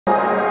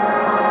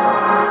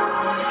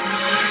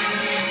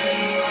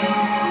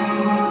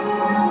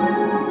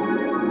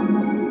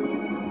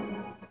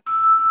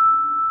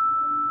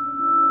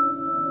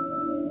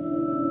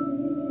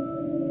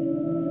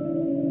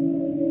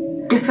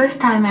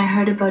first time I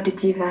heard about the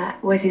Diva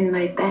was in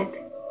my bed.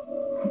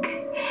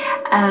 Okay.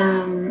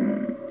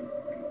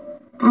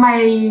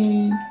 My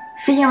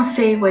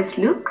fiancé was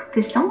Luc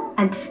Besson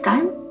at this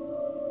time,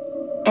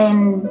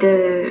 and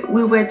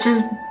we were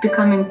just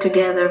becoming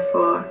together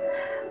for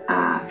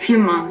a few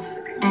months,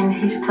 and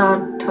he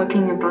started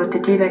talking about the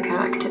Diva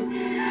character.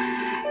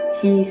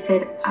 He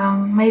said,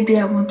 maybe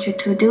I want you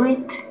to do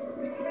it.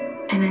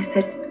 And I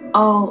said,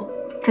 oh,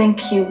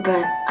 thank you,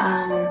 but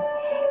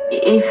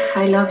if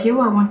I love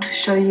you, I want to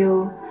show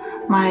you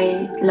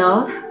my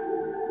love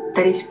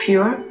that is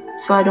pure,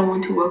 so I don't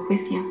want to work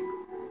with you.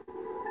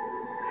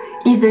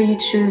 Either you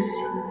choose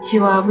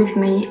you are with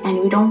me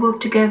and we don't work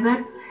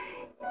together,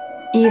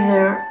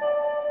 either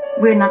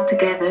we're not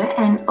together,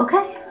 and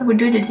okay, I will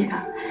do the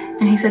Diva.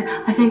 And he said,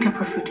 I think I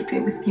prefer to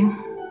be with you.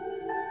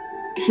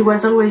 He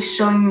was always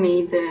showing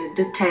me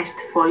the test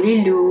for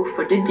Lilou,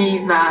 for the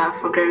Diva,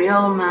 for Gary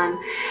Oldman.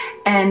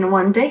 And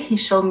one day he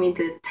showed me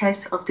the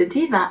test of the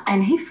Diva,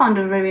 and he found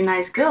a very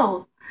nice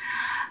girl.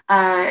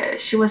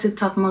 She was a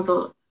top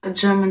model, a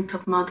German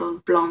top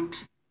model,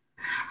 blonde.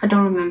 I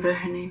don't remember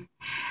her name.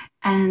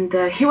 And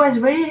he was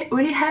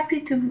really happy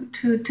to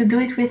do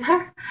it with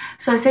her.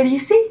 So I said, you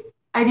see,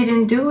 I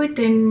didn't do it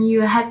and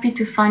you're happy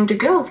to find the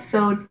girl,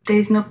 so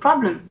there's no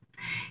problem.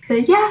 He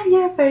said,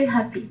 yeah, very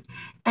happy.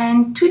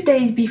 And 2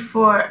 days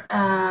before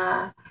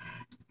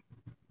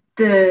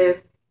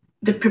the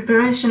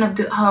preparation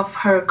of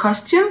her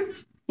costume,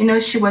 you know,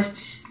 she was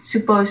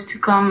supposed to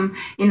come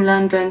in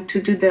London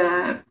to do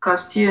the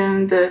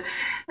costume, the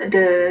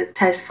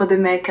test for the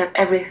makeup,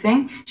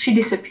 everything. She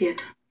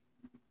disappeared.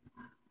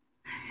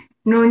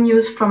 No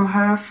news from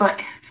her,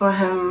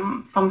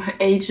 from her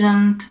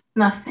agent,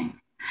 nothing.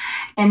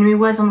 And we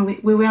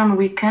were on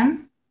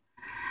weekend,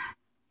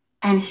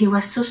 and he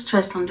was so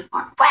stressed on the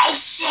phone. Where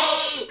is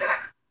she?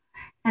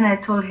 And I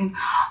told him,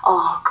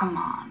 oh, come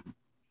on.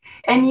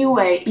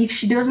 Anyway, if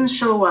she doesn't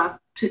show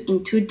up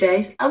in 2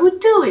 days, I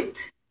would do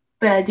it.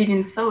 But I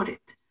didn't thought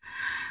it.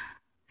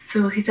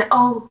 So he said,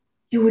 oh,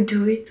 you would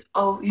do it?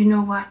 Oh, you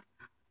know what?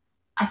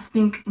 I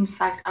think, in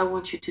fact, I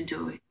want you to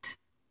do it.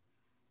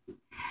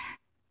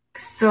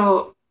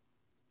 So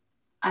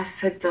I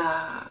said,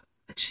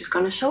 she's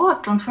going to show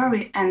up, don't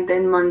worry. And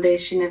then Monday,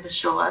 she never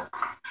showed up.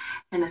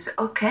 And I said,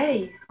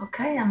 okay,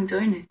 I'm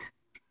doing it.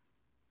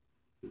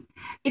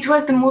 It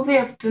was the movie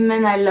of the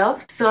man I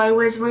loved, so I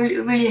was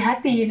really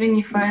happy, even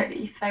if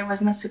I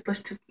was not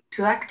supposed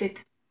to act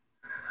it.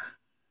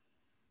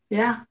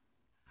 Yeah.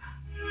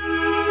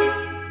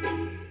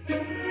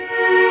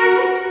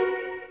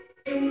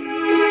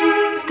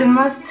 The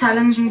most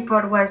challenging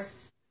part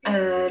was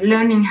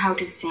learning how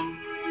to sing.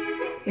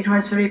 It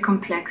was very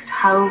complex.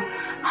 How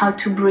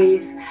to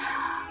breathe,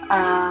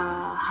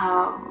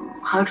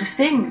 how to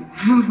sing.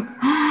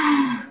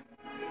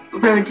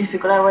 Very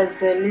difficult. I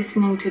was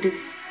listening to this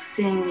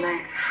sing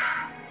like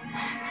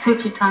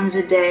 30 times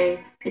a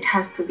day. It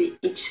has to be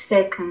each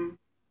second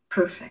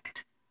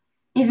perfect.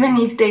 Even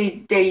if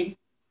they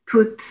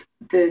put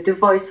the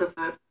voice of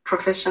a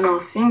professional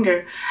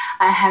singer,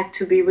 I had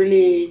to be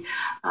really,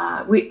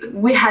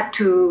 we had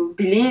to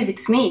believe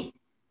it's me.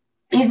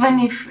 Even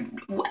if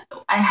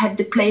I had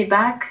the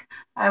playback,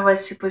 I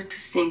was supposed to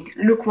sing.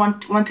 Luc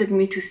wanted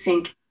me to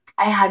sing.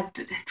 I had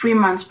 3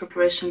 months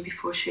preparation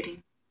before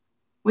shooting,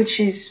 which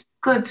is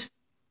good.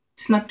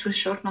 It's not too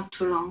short, not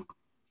too long,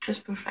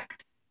 just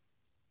perfect.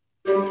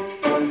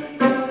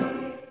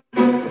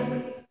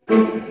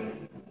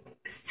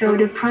 So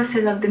the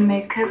process of the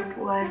makeup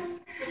was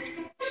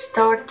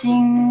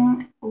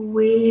starting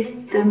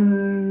with the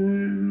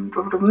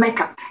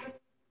makeup,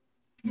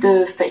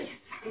 the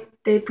face.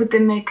 They put the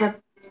makeup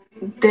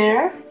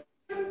there,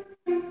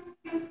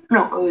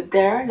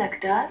 there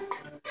like that,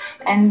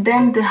 and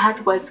then the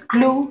hat was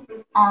glued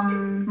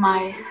on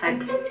my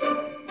head.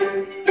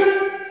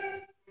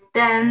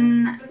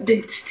 Then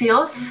the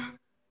stills,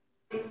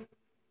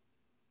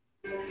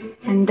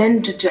 and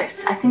then the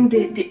dress. I think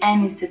the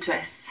end is the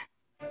dress,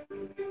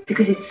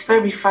 because it's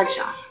very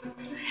fragile.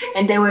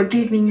 And they were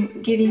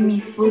giving me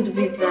food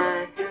with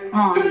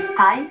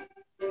pie,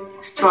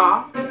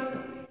 straw.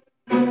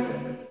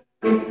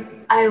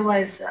 I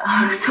was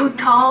so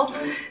tall,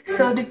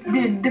 so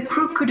the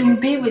crew couldn't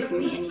be with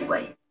me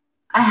anyway.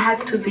 I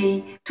had to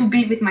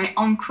be with my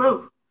own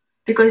crew,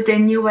 because they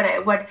knew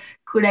what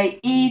could I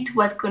eat,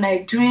 what could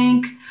I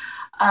drink.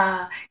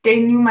 They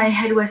knew my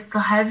head was so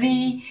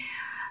heavy.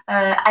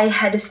 I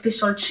had a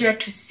special chair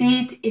to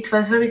sit. It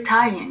was very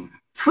tiring.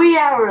 3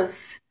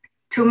 hours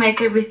to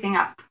make everything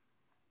up.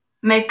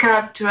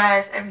 Makeup,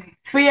 dress, everything.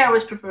 3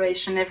 hours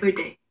preparation every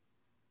day.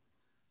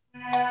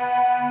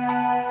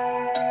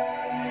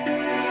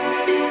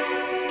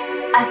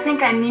 I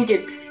think I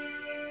needed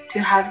to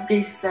have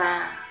this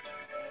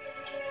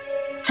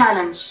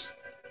challenge.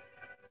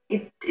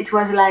 It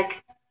was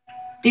like,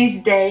 this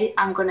day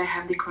I'm gonna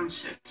have the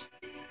concert.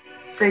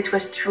 So it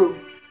was true.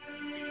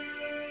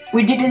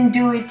 We didn't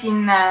do it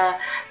in a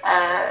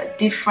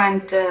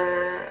different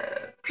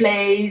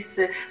place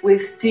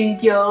with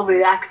studio,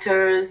 with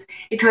actors.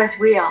 It was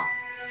real.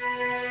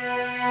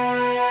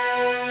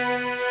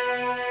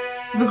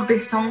 Luc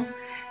Besson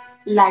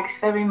likes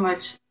very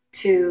much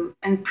to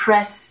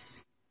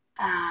impress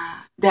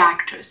the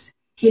actors.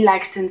 He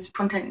likes the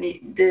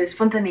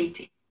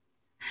spontaneity.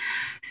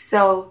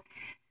 So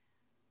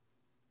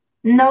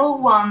no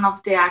one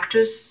of the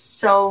actors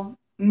saw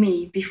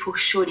me before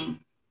shooting.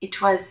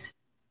 It was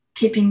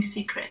keeping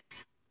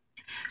secret.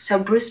 So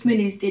Bruce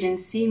Willis didn't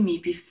see me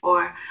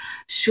before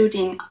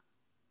shooting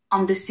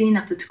on the scene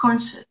of the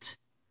concert.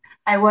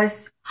 I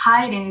was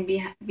hiding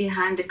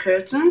behind the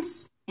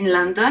curtains in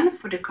London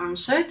for the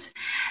concert,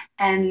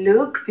 and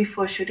Luke,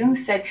 before shooting,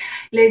 said,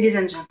 "Ladies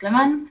and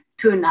gentlemen,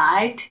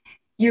 tonight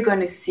you're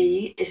gonna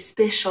see a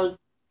special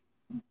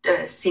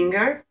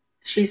singer.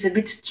 She's a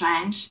bit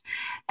strange,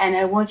 and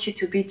I want you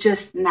to be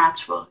just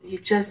natural. You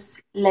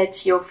just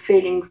let your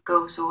feelings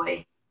go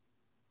away."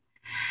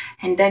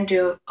 And then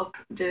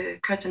the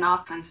curtain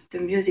opens, the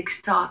music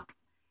starts,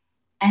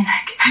 and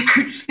I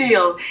could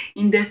feel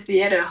in the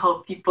theater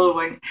how people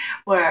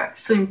were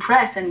so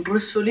impressed, and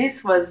Bruce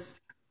Willis was,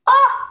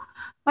 oh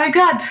my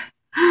God,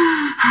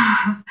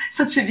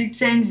 such a big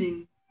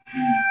changing.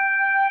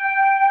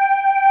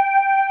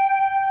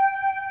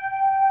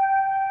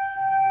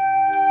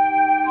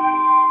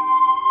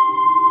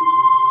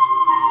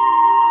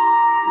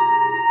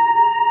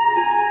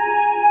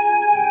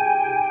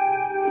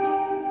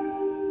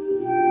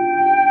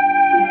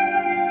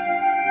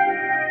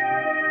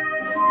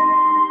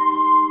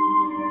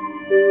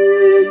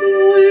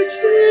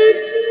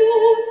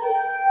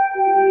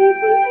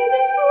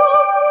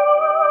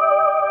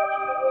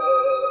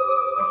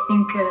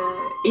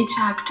 Each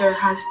actor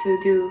has to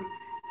do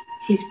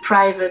his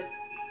private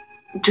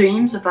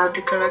dreams about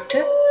the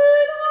character.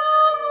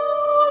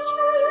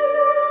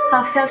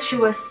 I felt she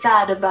was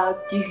sad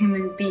about the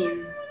human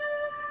being.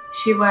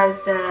 She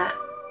was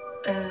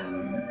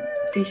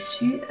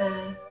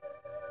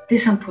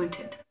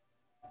disappointed.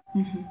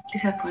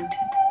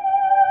 Disappointed.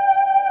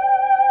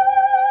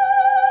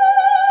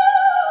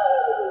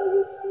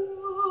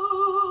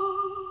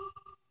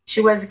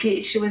 She was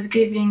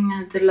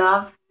giving the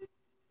love.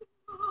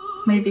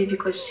 Maybe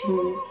because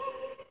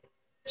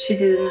she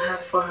didn't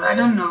have for her. I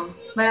don't know.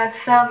 But I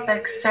felt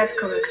like sad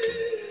character.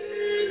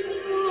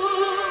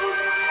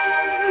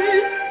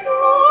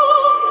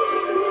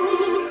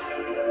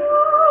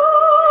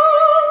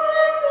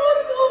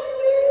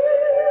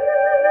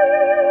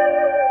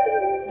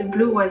 The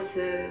blue was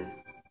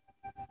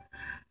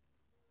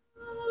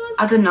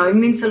I don't know, it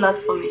means a lot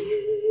for me.